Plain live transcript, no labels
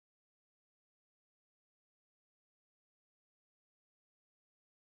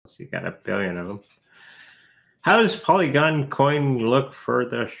You got a billion of them. How does Polygon coin look for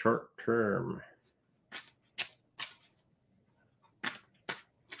the short term?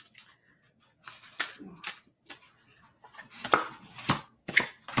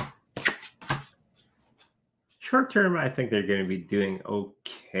 Short term, I think they're going to be doing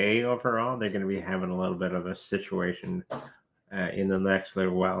okay overall. They're going to be having a little bit of a situation in the next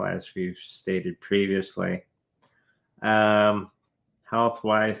little while, as we've stated previously.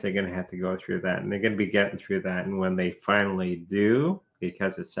 Health-wise, they're going to have to go through that, and they're going to be getting through that. And when they finally do,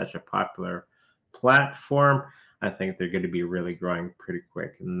 because it's such a popular platform, I think they're going to be really growing pretty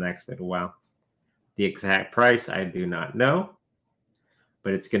quick in the next little while. The exact price, I do not know,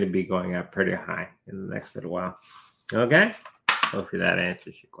 but it's going to be going up pretty high in the next little while. Okay? Hopefully that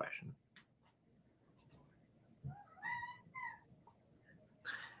answers your question.